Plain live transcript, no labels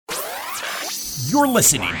You're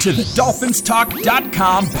listening to the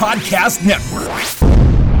DolphinsTalk.com podcast network.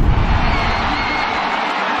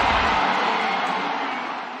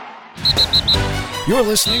 You're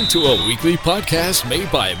listening to a weekly podcast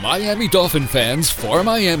made by Miami Dolphin fans for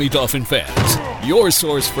Miami Dolphin fans. Your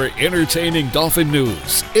source for entertaining Dolphin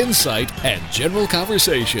news, insight, and general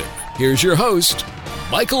conversation. Here's your host,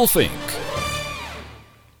 Michael Fink.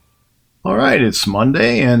 All right, it's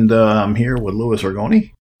Monday, and I'm here with Louis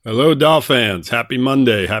Orgoni. Hello, Dolphins. Happy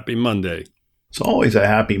Monday. Happy Monday. It's always a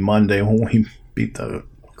happy Monday when we beat the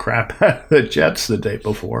crap out of the Jets the day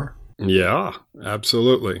before. Yeah,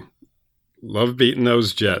 absolutely. Love beating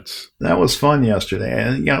those Jets. That was fun yesterday.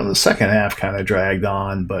 And, the second half kind of dragged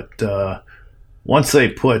on, but once they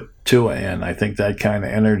put Tua in, I think that kind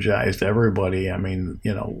of energized everybody. I mean,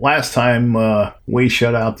 last time we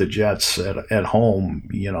shut out the Jets at home,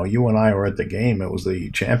 you and I were at the game. It was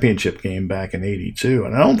the championship game back in '82,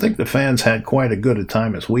 and I don't think the fans had quite as good a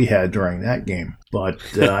time as we had during that game. But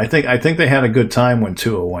I think they had a good time when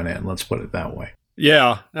Tua went in. Let's put it that way.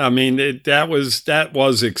 Yeah, I mean that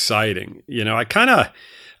was exciting.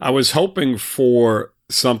 I was hoping for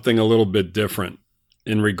something a little bit different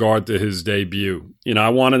in regard to his debut. I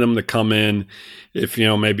wanted him to come in if,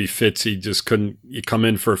 maybe Fitzy just couldn't come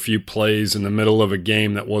in for a few plays in the middle of a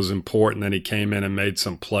game that was important, then he came in and made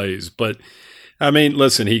some plays. But, I mean,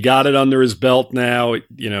 listen, he got it under his belt now.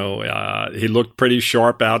 He looked pretty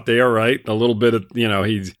sharp out there, right? A little bit of,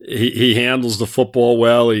 he handles the football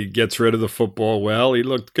well. He gets rid of the football well. He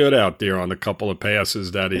looked good out there on a couple of passes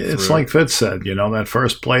that he threw. It's like Fitz said, that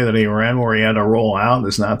first play that he ran where he had to roll out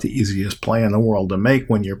is not the easiest play in the world to make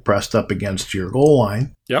when you're pressed up against your goal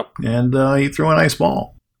line. Yep. And he threw a nice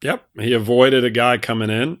ball. Yep. He avoided a guy coming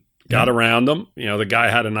in, got around him. The guy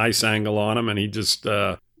had a nice angle on him, and he just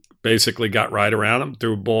basically got right around him,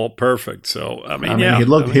 threw a ball perfect. So, he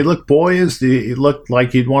looked poised. He looked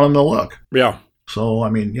like you'd want him to look. Yeah. So,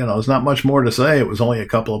 there's not much more to say. It was only a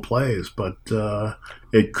couple of plays, but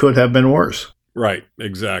it could have been worse. Right,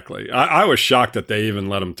 exactly. I was shocked that they even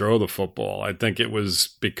let him throw the football. I think it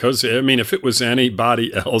was because, if it was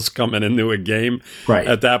anybody else coming into a game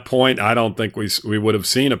at that point, I don't think we would have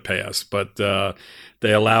seen a pass. But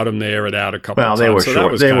they allowed him to air it out a couple of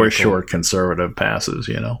times. They were short conservative passes,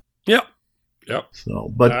 Yep.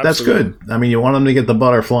 So, but absolutely. That's good. You want him to get the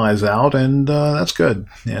butterflies out, and that's good.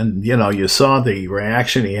 And, you saw the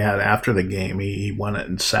reaction he had after the game. He went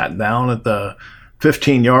and sat down at the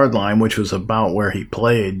 15-yard line, which was about where he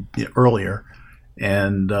played earlier,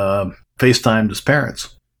 and FaceTimed his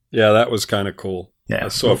parents. Yeah, that was kind of cool. Yeah, I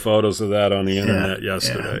saw photos of that on the internet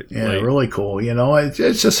yesterday. Yeah, really cool. It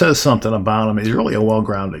just says something about him. He's really a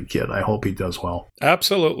well-grounded kid. I hope he does well.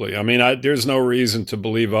 Absolutely. There's no reason to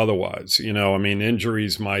believe otherwise.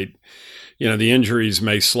 Injuries might, the injuries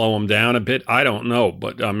may slow him down a bit. I don't know.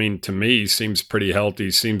 But, to me, he seems pretty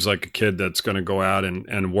healthy. Seems like a kid that's going to go out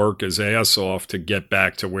and work his ass off to get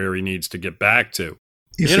back to where he needs to get back to.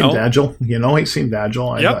 He seemed agile. He seemed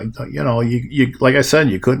agile. Yep. You like I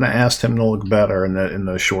said, you couldn't have asked him to look better in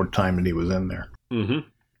the short time that he was in there. Mm-hmm.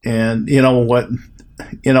 And you know what?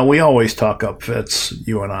 We always talk up Fitz,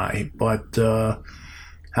 you and I, but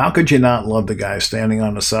how could you not love the guy standing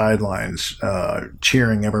on the sidelines,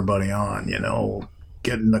 cheering everybody on?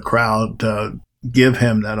 Getting the crowd to give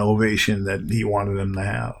him that ovation that he wanted him to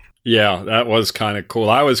have. Yeah, that was kind of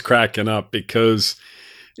cool. I was cracking up because,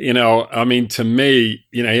 to me,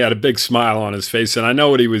 he had a big smile on his face, and I know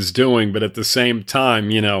what he was doing, but at the same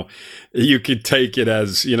time, you could take it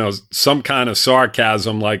as, some kind of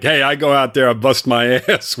sarcasm, like, hey, I go out there, I bust my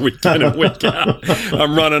ass week in and week out.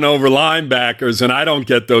 I'm running over linebackers, and I don't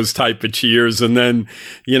get those type of cheers. And then,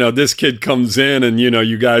 this kid comes in and,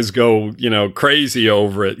 you guys go, crazy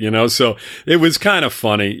over it, So it was kind of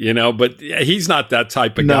funny, but he's not that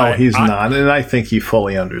type of guy. No, he's not. And I think he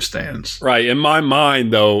fully understands. Right. In my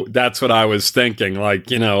mind, though, that's what I was thinking.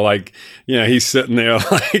 He's sitting there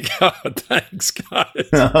like, oh, thanks,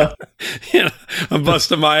 guys. I'm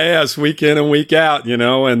busting my ass week in and week out,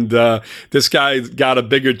 and this guy got a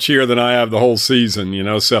bigger cheer than I have the whole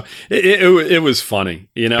season, So it was funny,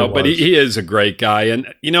 but he is a great guy.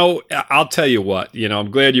 And, I'll tell you what,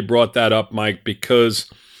 I'm glad you brought that up, Mike, because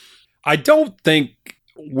I don't think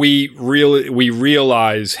we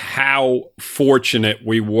realize how fortunate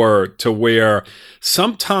we were to where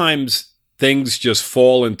sometimes things just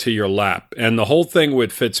fall into your lap. And the whole thing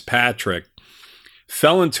with Fitzpatrick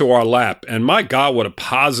fell into our lap. And my God, what a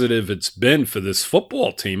positive it's been for this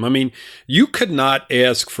football team. You could not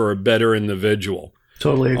ask for a better individual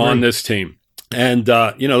Totally agree. on this team. And,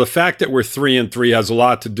 the fact that we're 3-3 has a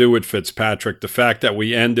lot to do with Fitzpatrick. The fact that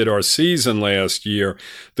we ended our season last year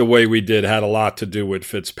the way we did had a lot to do with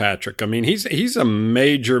Fitzpatrick. I mean, he's a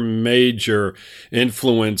major, major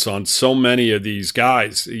influence on so many of these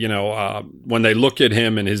guys, when they look at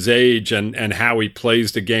him and his age and how he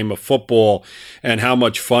plays the game of football and how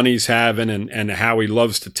much fun he's having and how he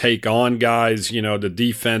loves to take on guys, the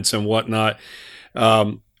defense and whatnot.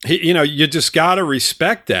 You just got to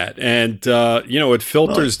respect that. And, it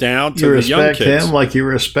filters down to the young kids. You respect him like you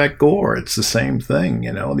respect Gore. It's the same thing.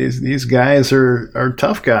 These guys are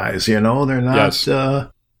tough guys. They're not, yes.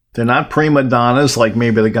 They're not prima donnas like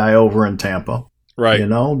maybe the guy over in Tampa. Right.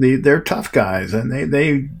 They're tough guys, and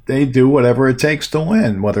they do whatever it takes to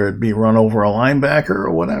win, whether it be run over a linebacker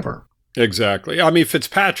or whatever. Exactly. I mean,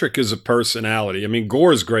 Fitzpatrick is a personality. I mean,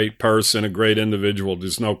 Gore's a great person, a great individual.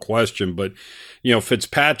 There's no question. But,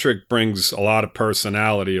 Fitzpatrick brings a lot of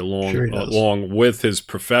personality along with his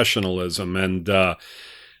professionalism. And,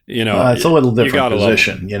 it's a little different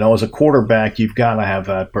position. As a quarterback, you've got to have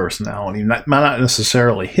that personality. Not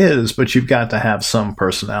necessarily his, but you've got to have some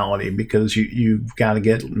personality because you've got to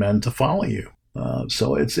get men to follow you.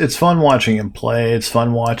 So it's fun watching him play. It's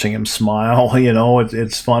fun watching him smile.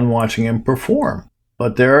 It's fun watching him perform.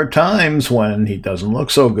 But there are times when he doesn't look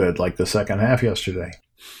so good, like the second half yesterday.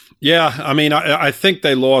 Yeah, I mean, I think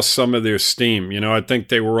they lost some of their steam. I think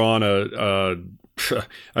they were on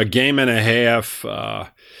a game and a half,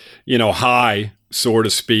 high, so to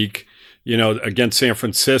speak. Against San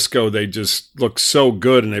Francisco, they just looked so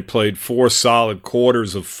good, and they played 4 solid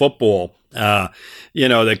quarters of football.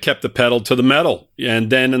 They kept the pedal to the metal.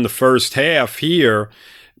 And then in the first half here,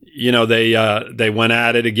 they went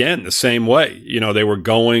at it again the same way. They were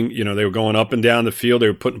going up and down the field. They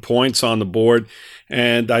were putting points on the board.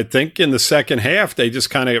 And I think in the second half, they just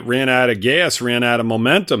kind of ran out of gas, ran out of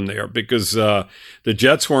momentum there because the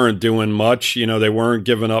Jets weren't doing much. They weren't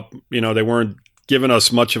giving up. They weren't giving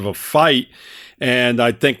us much of a fight. And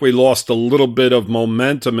I think we lost a little bit of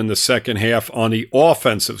momentum in the second half on the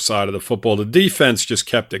offensive side of the football. The defense just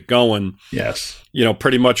kept it going. Yes.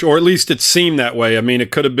 Pretty much, or at least it seemed that way. I mean,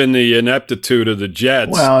 it could have been the ineptitude of the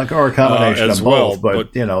Jets. Well, or a combination of both. Well,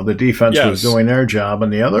 but the defense was doing their job.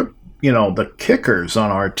 And the other, the kickers on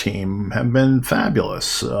our team have been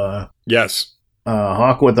fabulous. Yes.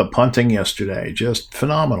 Hawk with the punting yesterday, just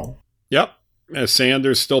phenomenal. Yep.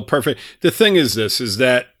 Sanders still perfect. The thing is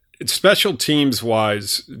that special teams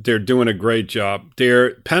wise, they're doing a great job.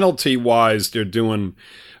 Penalty wise, they're doing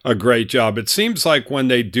a great job. It seems like when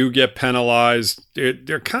they do get penalized,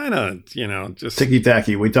 they're kind of, just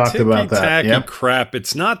ticky-tacky. We talked about that. Ticky-tacky crap.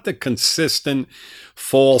 It's not the consistent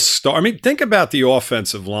false start. I mean, think about the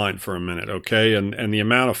offensive line for a minute, okay? And the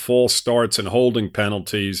amount of false starts and holding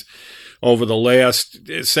penalties over the last,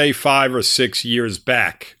 say, 5 or 6 years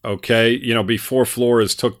back, okay? Before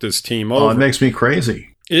Flores took this team over. Oh, it makes me crazy.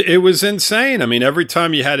 It was insane. I mean, every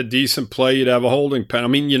time you had a decent play, you'd have a holding penalty. I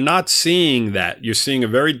mean, you're not seeing that. You're seeing a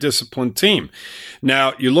very disciplined team.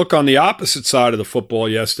 Now, you look on the opposite side of the football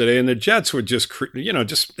yesterday, and the Jets were just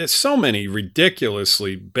there's so many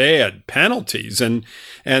ridiculously bad penalties, and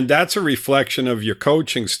that's a reflection of your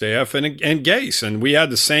coaching staff and Gase. And we had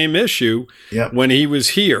the same issue when he was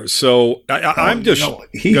here. So I'm just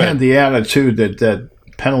he had the attitude that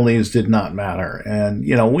penalties did not matter. And,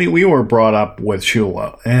 we were brought up with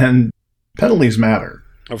Shula, and penalties matter.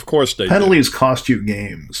 Of course they do. Penalties cost you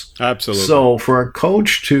games. Absolutely. So for a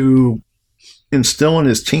coach to instill in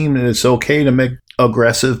his team that it's okay to make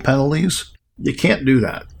aggressive penalties, you can't do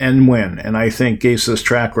that and win. And I think Gase's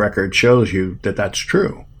track record shows you that that's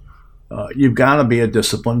true. You've got to be a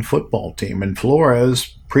disciplined football team. And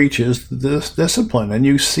Flores preaches this discipline, and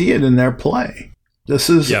you see it in their play.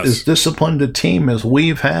 This is as disciplined a team as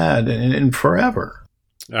we've had in forever.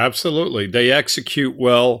 Absolutely. They execute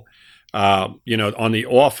well. On the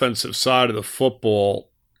offensive side of the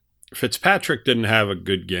football, Fitzpatrick didn't have a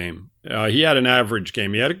good game. He had an average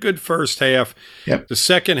game. He had a good first half. Yep. The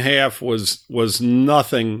second half was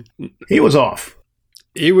nothing. He was off.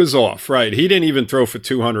 He was off, right. He didn't even throw for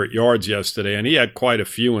 200 yards yesterday, and he had quite a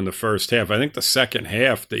few in the first half. I think the second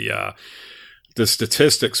half, the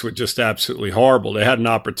statistics were just absolutely horrible. They had an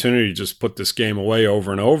opportunity to just put this game away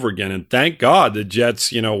over and over again. And thank God the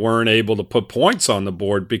Jets, weren't able to put points on the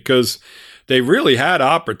board because they really had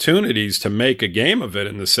opportunities to make a game of it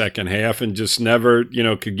in the second half and just never,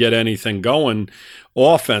 could get anything going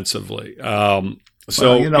offensively. When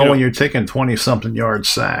you're taking 20-something yard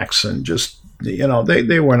sacks and just,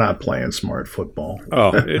 they were not playing smart football.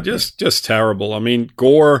 Oh, it just terrible. I mean,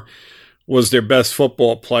 Gore was their best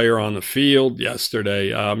football player on the field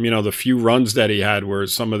yesterday. The few runs that he had were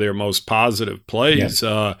some of their most positive plays.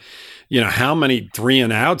 Yeah. How many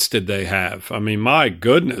 3-and-outs did they have? I mean, my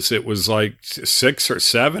goodness, it was like 6 or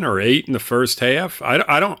 7 or 8 in the first half. I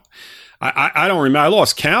don't remember. I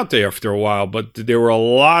lost count after a while, but there were a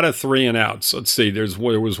lot of 3-and-outs. Let's see. There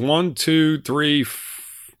was 1, 2, 3,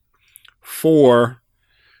 4,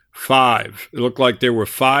 5. It looked like there were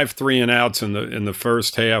 5 3-and-outs in the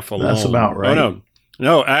first half alone. That's about right.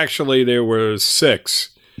 No, actually there were 6.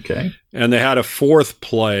 Okay. And they had a 4th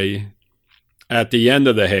play at the end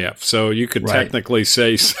of the half. So you could technically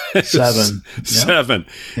say 7. 7.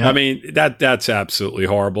 Yep. I mean, that's absolutely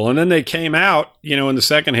horrible. And then they came out, in the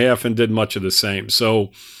second half and did much of the same.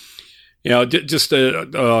 So,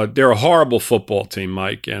 they're a horrible football team,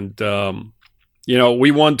 Mike. And,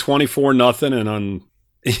 we won 24-0. And on,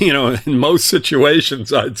 in most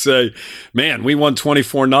situations, I'd say, man, we won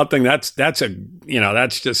 24-0.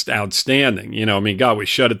 That's just outstanding. God, we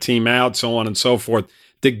shut a team out, so on and so forth.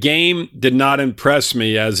 The game did not impress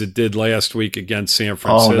me as it did last week against San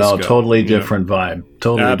Francisco. Oh, no, totally different vibe.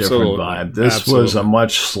 Totally different vibe. This was a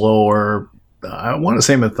much slower, I want to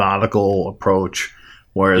say methodical approach,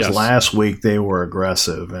 whereas last week they were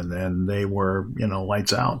aggressive and then they were,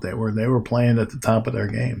 lights out. They were playing at the top of their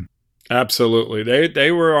game. Absolutely.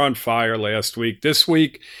 They were on fire last week. This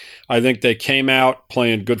week, I think they came out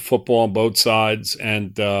playing good football on both sides.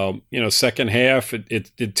 And, second half,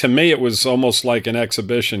 it to me, it was almost like an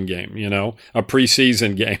exhibition game, a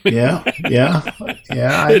preseason game. Yeah.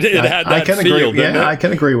 It had that feel. I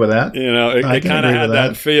can agree with that. It kind of had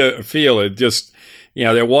that feel. It just,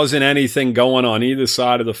 there wasn't anything going on either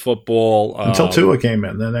side of the football. Until Tua came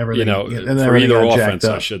in. Then everything, for either offense,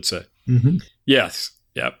 I should say. Mm-hmm. Yes.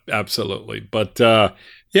 Yep, absolutely. But, a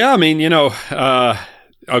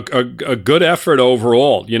good effort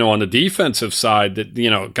overall, on the defensive side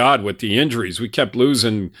that, God, with the injuries, we kept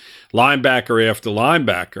losing linebacker after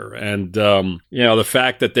linebacker. And, the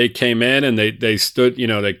fact that they came in and they stood,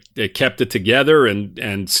 they kept it together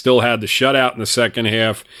and still had the shutout in the second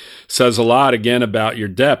half says a lot, again, about your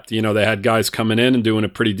depth. They had guys coming in and doing a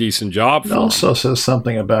pretty decent job. It also says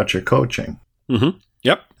something about your coaching. Mm-hmm.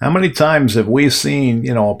 Yep. How many times have we seen,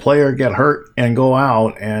 a player get hurt and go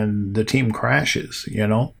out and the team crashes,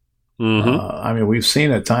 Mm-hmm. We've seen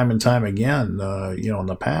it time and time again, in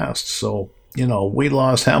the past. So, we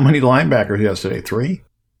lost how many linebackers yesterday? 3?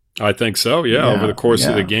 I think so, over the course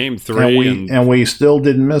of the game, 3. And we still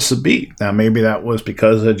didn't miss a beat. Now, maybe that was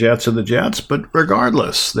because the Jets are the Jets, but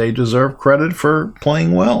regardless, they deserve credit for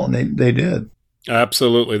playing well, and they did.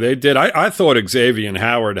 Absolutely, they did. I thought Xavier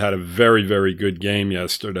Howard had a very, very good game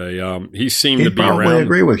yesterday. He seemed to be around. He'd probably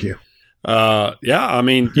agree with you.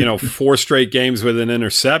 4 straight games with an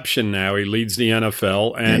interception now. He leads the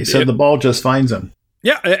NFL. And he said the ball just finds him.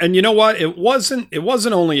 Yeah, and you know what? It wasn't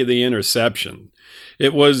only the interception.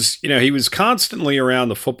 It was, he was constantly around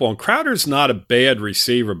the football. And Crowder's not a bad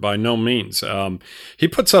receiver by no means. He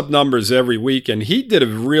puts up numbers every week, and he did a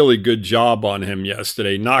really good job on him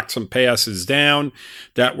yesterday. Knocked some passes down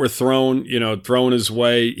that were thrown his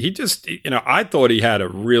way. He just, I thought he had a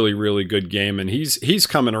really, really good game, and he's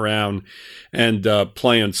coming around and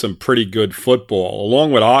playing some pretty good football,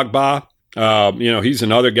 along with Ogba. He's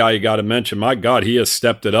another guy you got to mention. My God, he has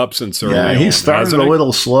stepped it up since early on. Yeah, he started a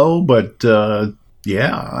little slow, but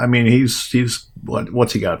he's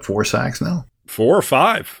what's he got? 4 sacks now? 4 or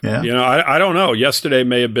 5. Yeah. I don't know. Yesterday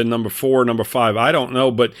may have been number 4, number 5. I don't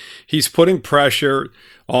know, but he's putting pressure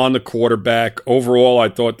on the quarterback. Overall, I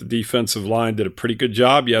thought the defensive line did a pretty good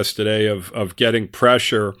job yesterday of getting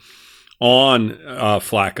pressure on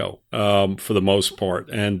Flacco for the most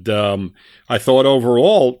part. And I thought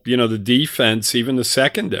overall, the defense, even the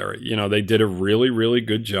secondary, they did a really, really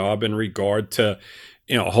good job in regard to,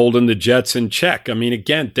 holding the Jets in check. I mean,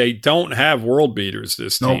 again, they don't have world beaters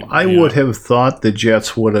this team. No, I would have thought the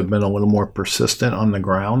Jets would have been a little more persistent on the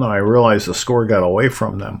ground. I realized the score got away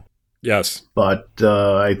from them. Yes. But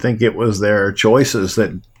I think it was their choices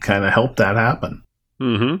that kind of helped that happen.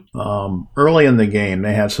 Mm-hmm. Early in the game,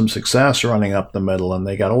 they had some success running up the middle, and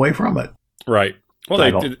they got away from it. Right. Well,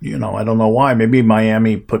 I don't know why. Maybe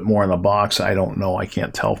Miami put more in the box. I don't know. I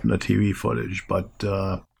can't tell from the TV footage. But,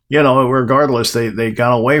 regardless, they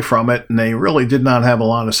got away from it, and they really did not have a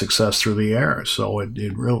lot of success through the air. So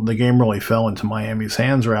the game really fell into Miami's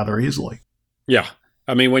hands rather easily. Yeah.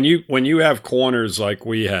 I mean, when you have corners like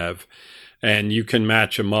we have, and you can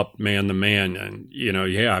match them up man to man, and you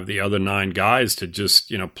have the other 9 guys to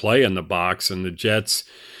just play in the box, and the Jets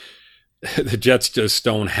just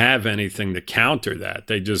don't have anything to counter that.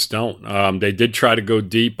 They just don't. They did try to go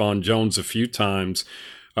deep on Jones a few times,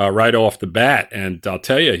 right off the bat. And I'll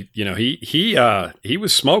tell you, he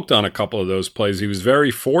was smoked on a couple of those plays. He was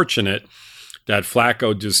very fortunate that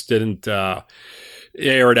Flacco just didn't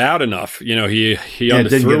air it out enough. He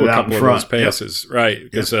underthrew a couple of those passes, right?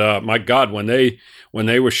 Because my God, when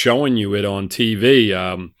they were showing you it on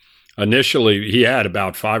TV, initially he had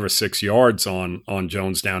about 5 or 6 yards on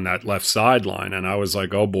Jones down that left sideline, and I was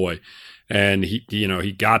like, oh boy. And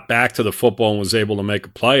he got back to the football and was able to make a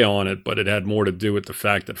play on it, but it had more to do with the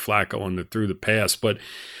fact that Flacco underthrew the pass. But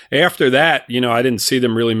after that, I didn't see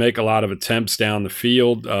them really make a lot of attempts down the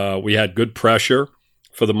field. We had good pressure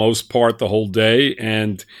for the most part the whole day.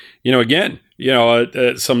 And,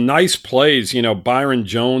 some nice plays. Byron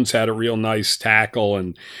Jones had a real nice tackle,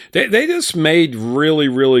 and they just made really,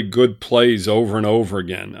 really good plays over and over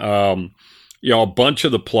again. A bunch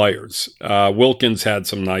of the players. Wilkins had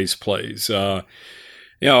some nice plays.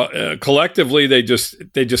 Collectively, they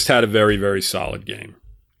just had a very, very solid game.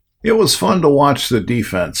 It was fun to watch the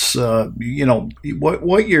defense.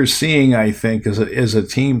 What you're seeing, I think, is a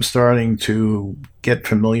team starting to get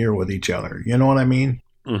familiar with each other. You know what I mean?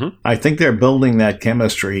 Mm-hmm. I think they're building that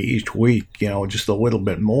chemistry each week, just a little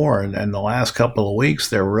bit more. And the last couple of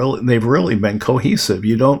weeks, they've really been cohesive.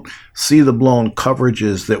 You don't see the blown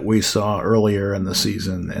coverages that we saw earlier in the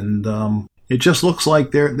season. And it just looks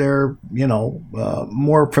like they're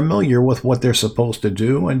more familiar with what they're supposed to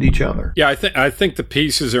do and each other. Yeah, I think the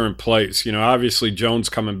pieces are in place. Obviously Jones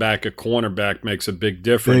coming back at cornerback makes a big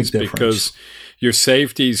difference. Because your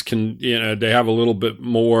safeties can, they have a little bit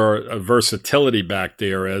more versatility back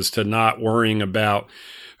there as to not worrying about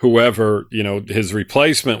whoever, his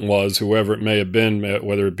replacement was, whoever it may have been,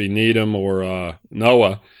 whether it be Needham or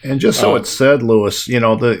Noah. And just so it's said, Lewis,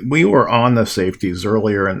 we were on the safeties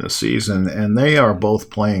earlier in the season, and they are both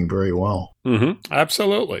playing very well. Mm-hmm.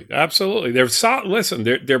 Absolutely. They're solid. Listen,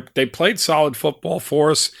 they played solid football for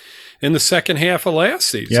us in the second half of last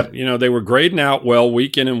season. Yep. They were grading out well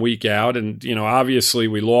week in and week out. And, obviously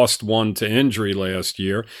we lost one to injury last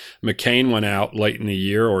year. McCain went out late in the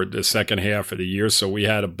year or the second half of the year. So we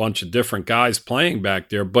had a bunch of different guys playing back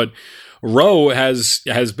there. But Rowe has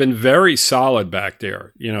been very solid back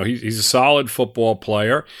there. He's a solid football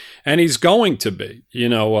player, and he's going to be,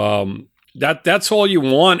 That's all you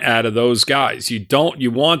want out of those guys.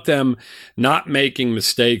 You want them not making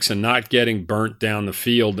mistakes and not getting burnt down the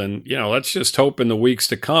field. And, let's just hope in the weeks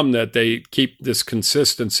to come that they keep this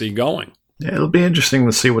consistency going. Yeah, it'll be interesting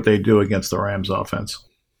to see what they do against the Rams offense.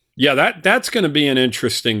 Yeah, that's going to be an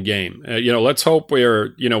interesting game. Let's hope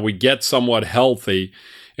we get somewhat healthy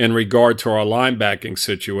in regard to our linebacking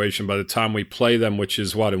situation by the time we play them, which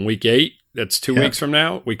is in week 8? That's 2 weeks from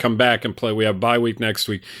now. We come back and play. We have bye week next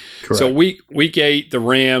week. Correct. So week 8, the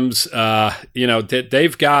Rams,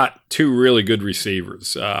 they've got 2 really good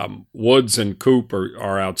receivers. Woods and Coop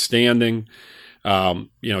are outstanding.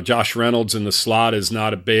 Josh Reynolds in the slot is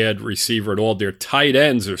not a bad receiver at all. Their tight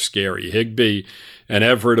ends are scary. Higbee and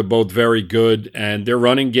Everett are both very good. And their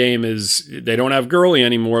running game they don't have Gurley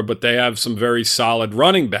anymore, but they have some very solid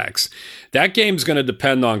running backs. That game's going to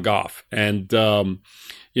depend on Goff. And,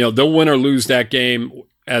 they'll win or lose that game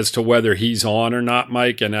as to whether he's on or not,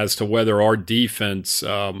 Mike, and as to whether our defense,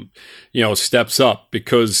 steps up,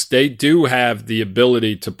 because they do have the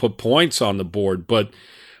ability to put points on the board. But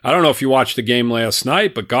I don't know if you watched the game last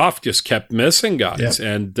night, but Goff just kept missing guys.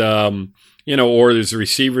 Yeah. And, or his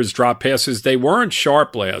receivers drop passes. They weren't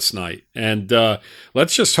sharp last night. And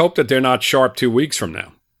let's just hope that they're not sharp 2 weeks from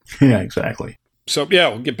now. Yeah, exactly. So,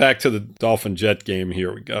 we'll get back to the Dolphin-Jet game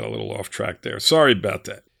here. We got a little off track there. Sorry about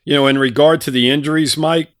that. In regard to the injuries,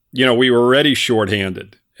 Mike, we were already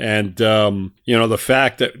shorthanded. And, the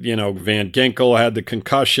fact that, Van Ginkel had the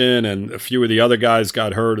concussion and a few of the other guys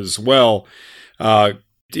got hurt as well,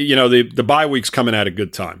 the bye week's coming at a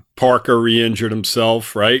good time. Parker re-injured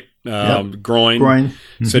himself, right? Groin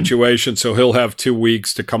situation. So he'll have 2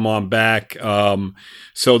 weeks to come on back.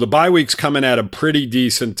 So the bye week's coming at a pretty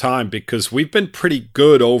decent time because we've been pretty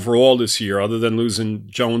good overall this year, other than losing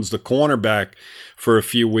Jones, the cornerback, for a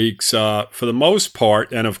few weeks for the most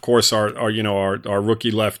part. And of course, our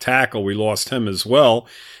rookie left tackle, we lost him as well.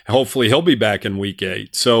 Hopefully he'll be back in week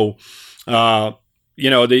 8. So, the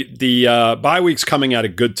bye week's coming at a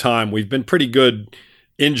good time. We've been pretty good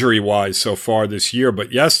injury-wise so far this year,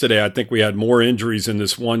 but yesterday I think we had more injuries in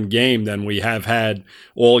this one game than we have had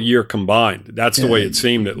all year combined. That's the way it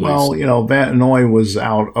seemed, at least. Well, Van Noy was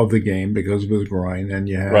out of the game because of his groin, and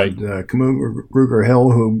you had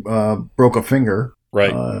Kruger-Hill who broke a finger.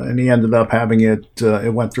 Right. And he ended up having it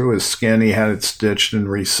went through his skin. He had it stitched and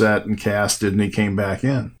reset and casted, and he came back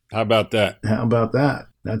in. How about that?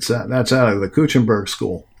 That's out of the Kuchenberg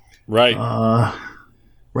school. Right.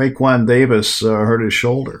 Raekwon Davis hurt his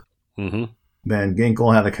shoulder. Mm-hmm. Van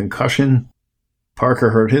Ginkel had a concussion. Parker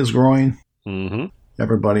hurt his groin. Mm-hmm.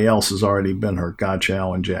 Everybody else has already been hurt.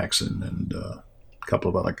 Godchow and Jackson and a couple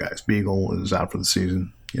of other guys. Beagle is out for the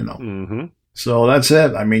season, Mm-hmm. So that's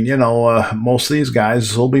it. I mean, most of these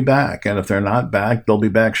guys will be back. And if they're not back, they'll be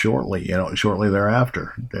back shortly, shortly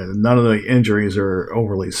thereafter. None of the injuries are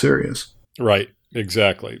overly serious. Right.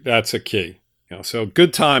 Exactly. That's a key. So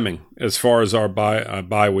good timing as far as our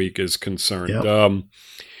bye week is concerned. Yep.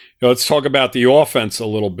 Let's talk about the offense a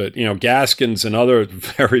little bit. Gaskins, another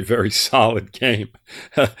very, very solid game.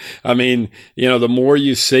 I mean, the more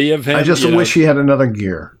you see of him. I just wish he had another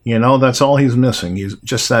gear. That's all he's missing. He's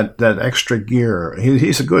just that extra gear.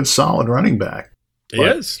 He's a good, solid running back. He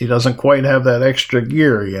is. He doesn't quite have that extra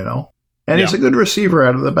gear, And he's a good receiver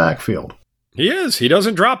out of the backfield. He is. He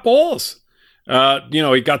doesn't drop balls.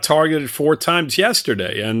 He got targeted 4 times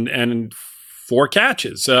yesterday and 4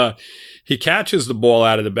 catches. He catches the ball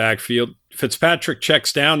out of the backfield. Fitzpatrick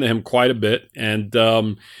checks down to him quite a bit, and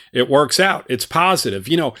it works out. It's positive.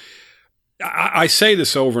 I say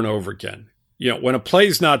this over and over again. When a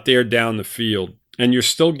play's not there down the field and you're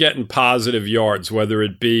still getting positive yards, whether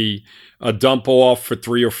it be a dump off for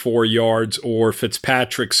 3 or 4 yards or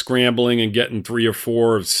Fitzpatrick scrambling and getting 3 or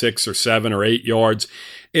 4 or 6 or 7 or 8 yards,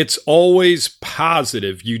 it's always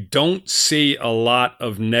positive. You don't see a lot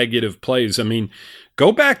of negative plays. I mean,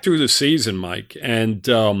 go back through the season, Mike, and,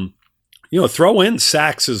 throw in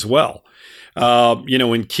sacks as well.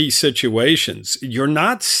 In key situations, you're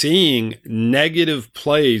not seeing negative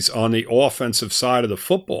plays on the offensive side of the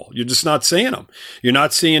football. You're just not seeing them. You're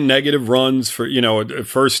not seeing negative runs for, a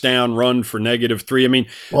first down run for -3. I mean,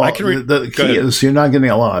 the key is you're not getting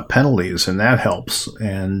a lot of penalties, and that helps.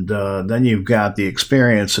 And then you've got the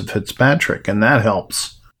experience of Fitzpatrick, and that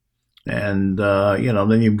helps. And,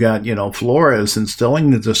 then you've got, Flores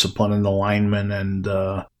instilling the discipline in the linemen, and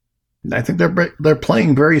I think they're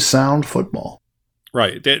playing very sound football.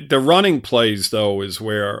 Right. The running plays, though, is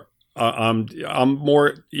where I'm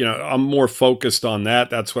more focused on that.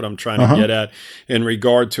 That's what I'm trying to get at in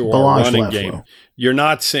regard to our running game. Well. You're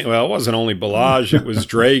not seeing, it wasn't only Balaj, it was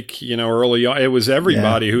Drake, early on. It was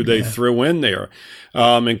everybody who they threw in there,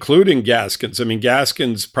 including Gaskins. I mean,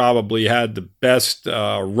 Gaskins probably had the best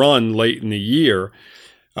run late in the year.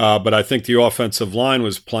 But I think the offensive line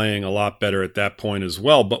was playing a lot better at that point as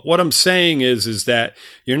well. But what I'm saying is that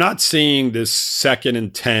you're not seeing this 2nd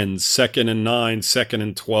and 10s, 2nd and 9s, 2nd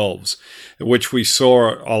and 12s, which we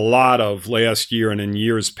saw a lot of last year and in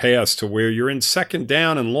years past, to where you're in 2nd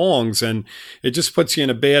down and longs, and it just puts you in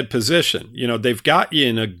a bad position. They've got you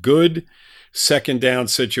in a good 2nd down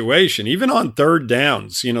situation. Even on 3rd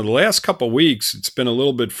downs, the last couple of weeks, it's been a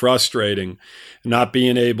little bit frustrating not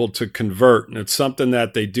being able to convert. And it's something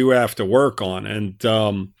that they do have to work on. And,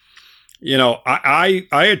 I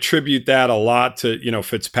attribute that a lot to,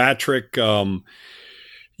 Fitzpatrick,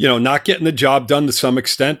 not getting the job done to some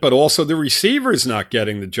extent, but also the receivers not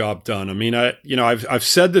getting the job done. I mean, I've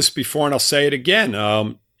said this before and I'll say it again.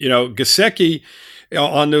 Gesicki,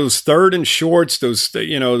 on those 3rd and shorts, those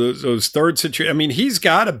 3rd situations, I mean, he's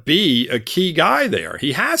got to be a key guy there.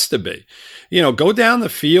 He has to be. Go down the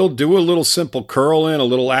field, do a little simple curl in, a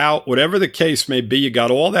little out, whatever the case may be. You got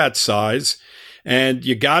all that size, and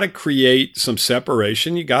you got to create some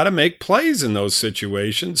separation. You got to make plays in those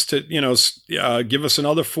situations to, give us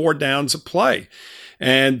another 4 downs of play.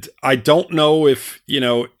 And I don't know if,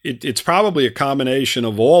 it's probably a combination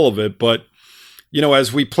of all of it, but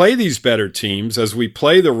as we play these better teams, as we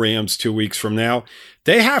play the Rams 2 weeks from now,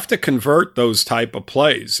 they have to convert those type of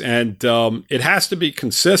plays, and it has to be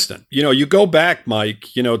consistent. You go back, Mike,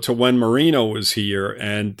 to when Marino was here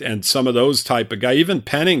and some of those type of guys, even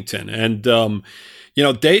Pennington, and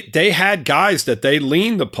they had guys that they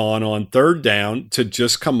leaned upon on 3rd down to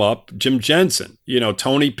just come up. Jim Jensen,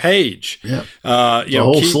 Tony Page, a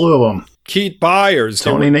whole slew of them. Keith Byers,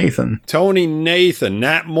 Tony Nathan,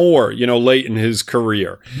 Nat Moore, late in his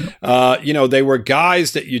career. Yep. They were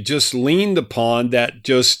guys that you just leaned upon, that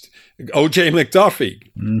just O.J. McDuffie.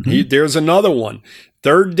 Mm-hmm. There's another one.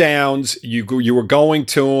 3rd downs, you were going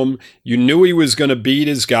to him. You knew he was going to beat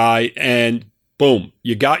his guy, and boom,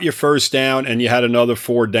 you got your 1st down, and you had another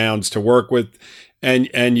 4 downs to work with,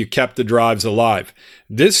 and you kept the drives alive.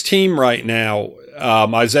 This team right now,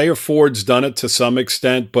 Isaiah Ford's done it to some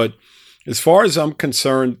extent, but as far as I'm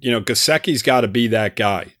concerned, Gesicki's got to be that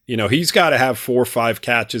guy. He's got to have 4 or 5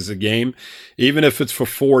 catches a game. Even if it's for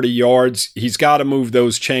 40 yards, he's got to move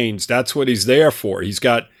those chains. That's what he's there for. He's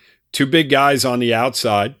got 2 big guys on the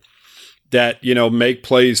outside that, make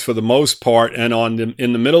plays for the most part. And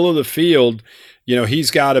in the middle of the field,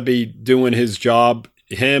 he's got to be doing his job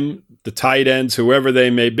him, the tight ends, whoever they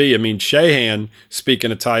may be. I mean, Shahan,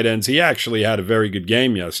 speaking of tight ends, he actually had a very good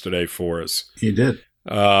game yesterday for us. He did.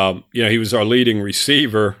 He was our leading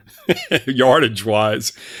receiver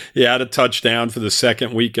yardage-wise. He had a touchdown for the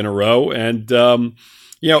second week in a row. And,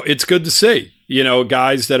 it's good to see,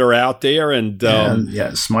 guys that are out there. And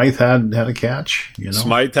Smythe had a catch.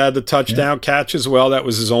 Smythe had the touchdown catch as well. That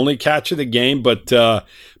was his only catch of the game. But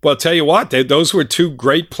I'll tell you what, those were two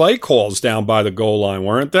great play calls down by the goal line,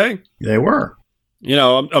 weren't they? They were.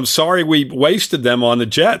 I'm sorry we wasted them on the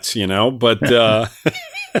Jets, but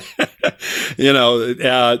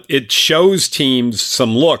it shows teams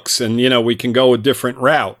some looks, and we can go a different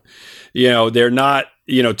route. They're not.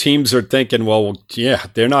 Teams are thinking, well, yeah,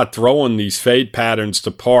 they're not throwing these fade patterns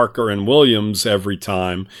to Parker and Williams every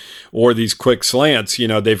time, or these quick slants.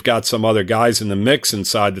 They've got some other guys in the mix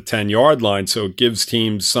inside the 10-yard line, so it gives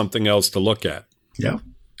teams something else to look at. Yeah,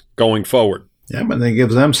 going forward. Yeah, but it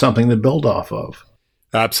gives them something to build off of.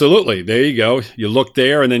 Absolutely. There you go. You look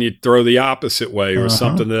there, and then you throw the opposite way or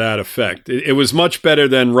something to that effect. It was much better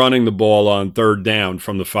than running the ball on third down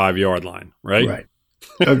from the 5-yard line, right? Right.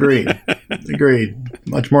 Agreed.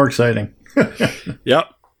 Much more exciting. Yep.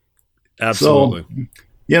 Absolutely.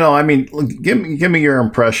 So, give me your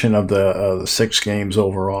impression of the 6 games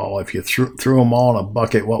overall. If you threw them all in a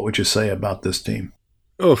bucket, what would you say about this team?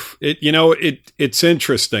 Oof. It's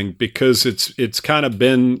interesting because it's kind of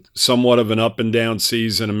been somewhat of an up and down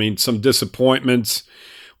season. I mean, some disappointments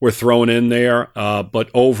were thrown in there,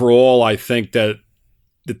 but overall, I think that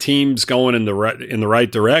the team's going in the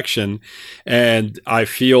right direction, and I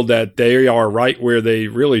feel that they are right where they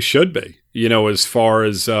really should be. As far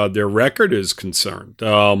as their record is concerned,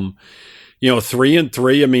 3-3.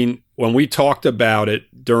 I mean, when we talked about it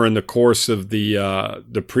during the course of the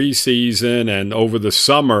preseason and over the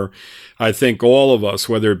summer, I think all of us,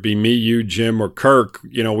 whether it be me, you, Jim, or Kirk,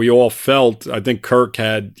 we all felt. I think Kirk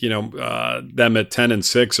had them at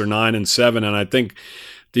 10-6 or 9-7, and I think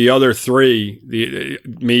the other three,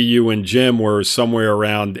 me, you, and Jim, were somewhere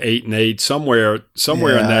around 8-8, somewhere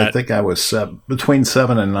in that. I think I was between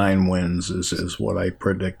 7 and 9 wins is what I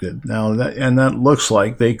predicted. Now that looks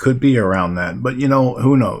like they could be around that, but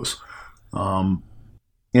who knows?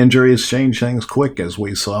 Injuries change things quick, as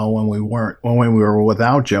we saw when we were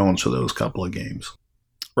without Jones for those couple of games.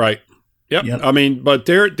 Right. Yep. I mean, but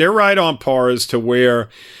they're right on par as to where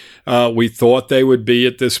we thought they would be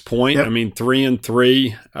at this point. Yep. I mean,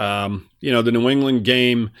 3-3. The New England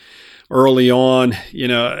game early on,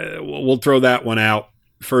 we'll throw that one out.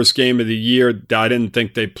 First game of the year, I didn't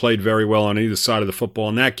think they played very well on either side of the football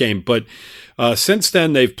in that game. But since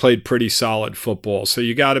then, they've played pretty solid football. So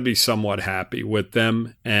you got to be somewhat happy with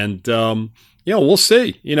them. And, we'll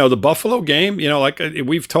see. The Buffalo game, like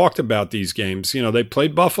we've talked about these games, they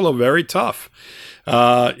played Buffalo very tough.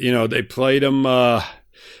 They played them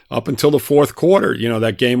up until the fourth quarter.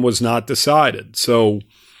 That game was not decided. So,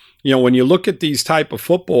 when you look at these type of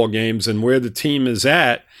football games and where the team is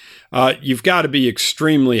at, you've got to be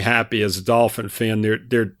extremely happy as a Dolphin fan.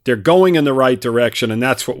 They're going in the right direction, and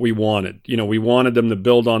that's what we wanted. We wanted them to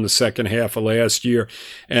build on the second half of last year,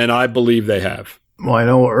 and I believe they have. Well, I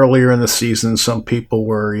know earlier in the season, some people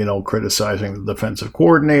were, criticizing the defensive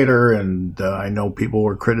coordinator, and I know people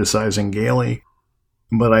were criticizing Gailey.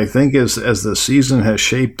 But I think as the season has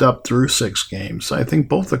shaped up through 6 games, I think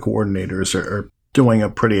both the coordinators are doing a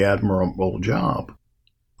pretty admirable job.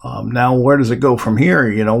 Now, where does it go from here?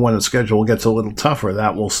 When the schedule gets a little tougher,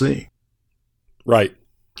 that we'll see. Right.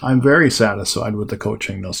 I'm very satisfied with the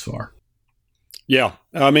coaching thus far. Yeah.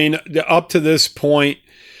 I mean, up to this point,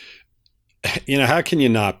 how can you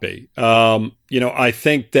not be? I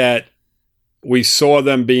think that we saw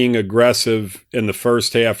them being aggressive in the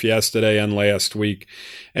first half yesterday and last week,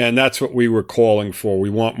 and that's what we were calling for.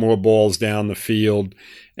 We want more balls down the field,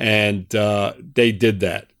 and they did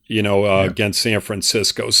that. Against San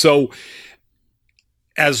Francisco. So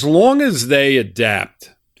as long as they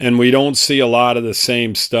adapt and we don't see a lot of the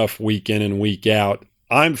same stuff week in and week out,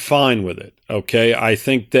 I'm fine with it, okay? I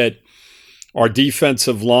think that our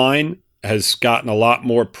defensive line has gotten a lot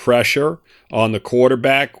more pressure on the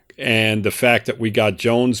quarterback, and the fact that we got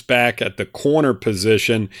Jones back at the corner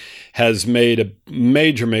position has made a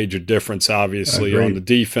major, major difference, obviously, on the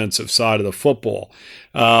defensive side of the football.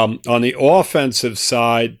 On the offensive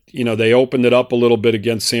side, they opened it up a little bit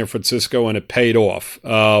against San Francisco, and it paid off.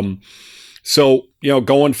 So,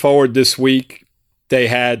 going forward this week, they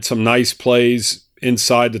had some nice plays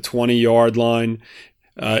inside the 20-yard line.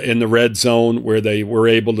 in the red zone where they were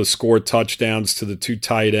able to score touchdowns to the 2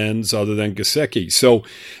 tight ends other than Gesicki. So,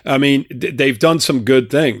 I mean, they've done some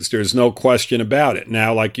good things. There's no question about it.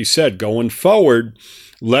 Now, like you said, going forward,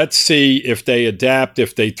 let's see if they adapt,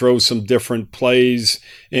 if they throw some different plays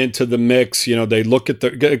into the mix. You know, they look at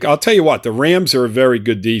I'll tell you what, the Rams are a very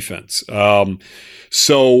good defense.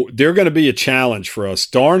 So they're going to be a challenge for us.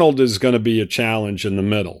 Darnold is going to be a challenge in the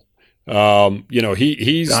middle. You know,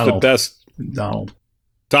 he's the best. Donald.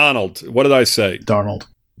 What did I say? Darnold.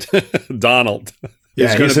 Donald.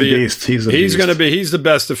 Yeah, he's a beast. He's the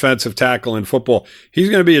best defensive tackle in football. He's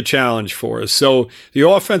going to be a challenge for us. So the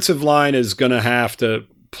offensive line is going to have to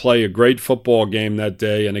play a great football game that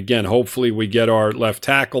day. And again, hopefully we get our left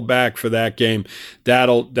tackle back for that game.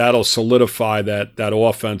 That'll solidify that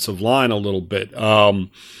offensive line a little bit.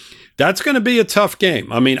 That's going to be a tough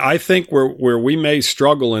game. I mean, I think where we may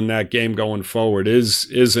struggle in that game going forward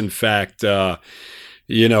is in fact,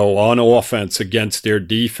 you know, on offense against their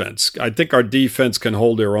defense. I think our defense can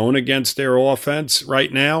hold their own against their offense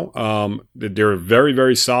right now. They're a very,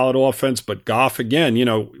 very solid offense, but Goff, again, you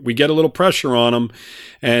know, we get a little pressure on him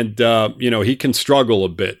and, you know, he can struggle a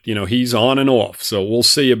bit. You know, he's on and off, so we'll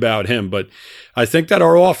see about him. But I think that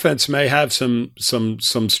our offense may have some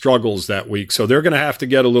struggles that week, so they're going to have to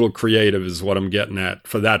get a little creative is what I'm getting at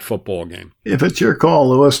for that football game. If it's your call,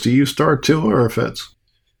 Lewis, do you start Tua or Fitz?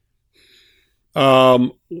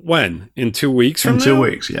 When? In 2 weeks from now? In 2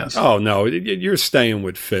 weeks, yes. Oh, no, you're staying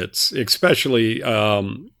with Fitz, especially, you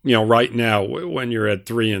know, right now when you're at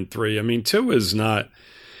 3-3. I mean, Tua is not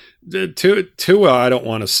Tua I don't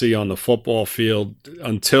want to see on the football field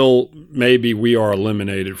until maybe we are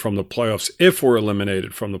eliminated from the playoffs, if we're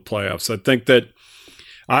eliminated from the playoffs. I think that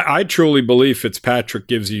I truly believe Fitzpatrick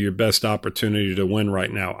gives you your best opportunity to win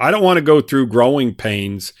right now. I don't want to go through growing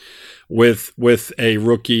pains with a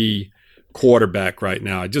rookie quarterback right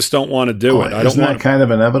now. I just don't want to do it. Isn't that kind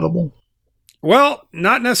of inevitable? Well,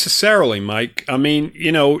 not necessarily, Mike. I mean,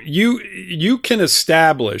 you know, you can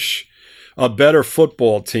establish a better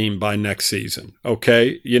football team by next season,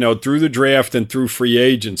 okay? You know, through the draft and through free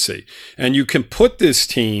agency. And you can put this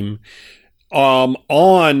team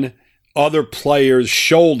on other players'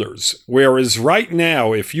 shoulders. Whereas right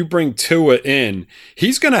now, if you bring Tua in,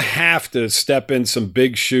 he's going to have to step in some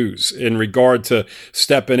big shoes in regard to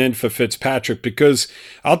stepping in for Fitzpatrick. Because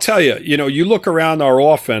I'll tell you, you know, you look around our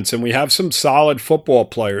offense and we have some solid football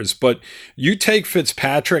players, but you take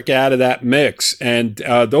Fitzpatrick out of that mix and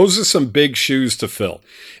those are some big shoes to fill.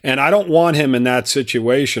 And I don't want him in that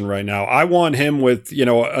situation right now. I want him with, you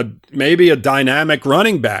know, maybe a dynamic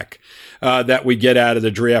running back that we get out of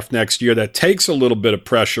the draft next year that takes a little bit of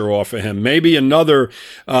pressure off of him. Maybe another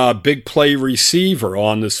big play receiver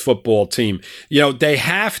on this football team. You know, they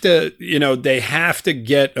have to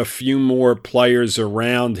get a few more players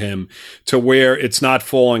around him to where it's not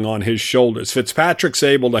falling on his shoulders. Fitzpatrick's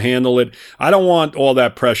able to handle it. I don't want all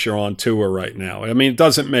that pressure on Tua right now. I mean, it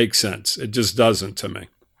doesn't make sense. It just doesn't to me.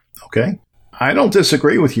 Okay. I don't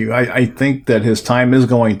disagree with you. I think that his time is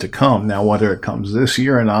going to come. Now, whether it comes this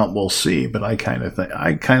year or not, we'll see. But I kind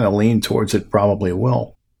of lean towards it probably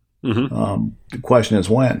will. Mm-hmm. The question is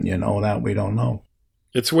when. You know, that we don't know.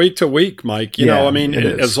 It's week to week, Mike. You know, I mean,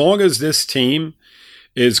 as long as this team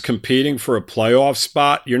is competing for a playoff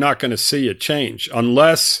spot, you're not going to see a change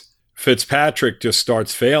unless Fitzpatrick just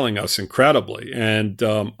starts failing us incredibly. And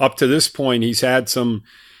up to this point, he's had some.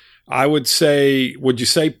 I would say, would you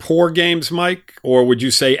say poor games, Mike, or would you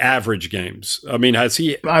say average games? I mean, has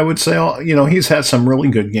he? I would say, you know, he's had some really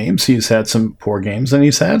good games. He's had some poor games, and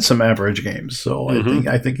he's had some average games. So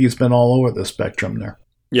I think he's been all over the spectrum there.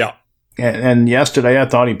 Yeah. And yesterday, I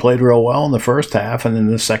thought he played real well in the first half, and in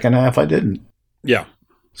the second half, I didn't. Yeah.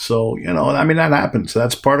 So, you know, I mean, that happens.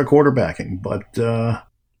 That's part of quarterbacking. But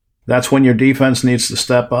that's when your defense needs to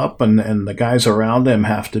step up, and the guys around him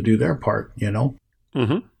have to do their part, you know?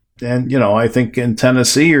 Mm-hmm. And, you know, I think in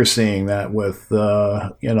Tennessee you're seeing that with,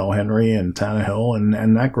 you know, Henry and Tannehill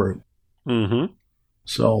and that group. Mm-hmm.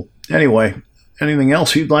 So, anyway, anything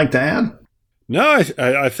else you'd like to add? No,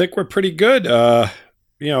 I think we're pretty good.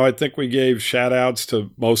 You know, I think we gave shout-outs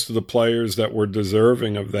to most of the players that were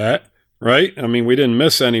deserving of that, right? I mean, we didn't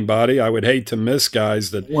miss anybody. I would hate to miss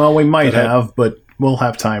guys that... Well, we might have, but we'll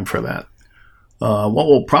have time for that. What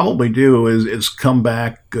we'll probably do is come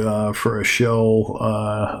back for a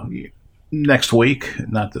show next week,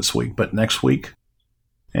 not this week, but next week,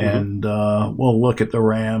 and we'll look at the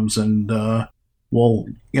Rams and we'll,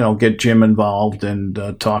 you know, get Jim involved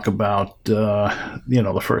and talk about you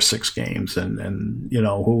know, the first 6 games and you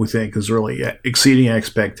know, who we think is really exceeding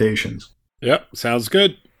expectations. Yep, sounds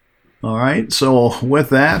good. All right. So with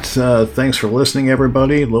that, thanks for listening,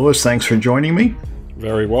 everybody. Lewis, thanks for joining me.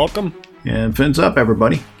 Very welcome. And fins up,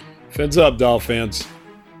 everybody. Fins up, Dolphins.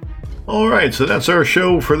 All right, so that's our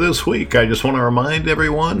show for this week. I just want to remind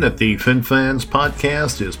everyone that the FinFans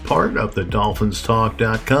podcast is part of the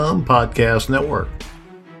DolphinsTalk.com podcast network.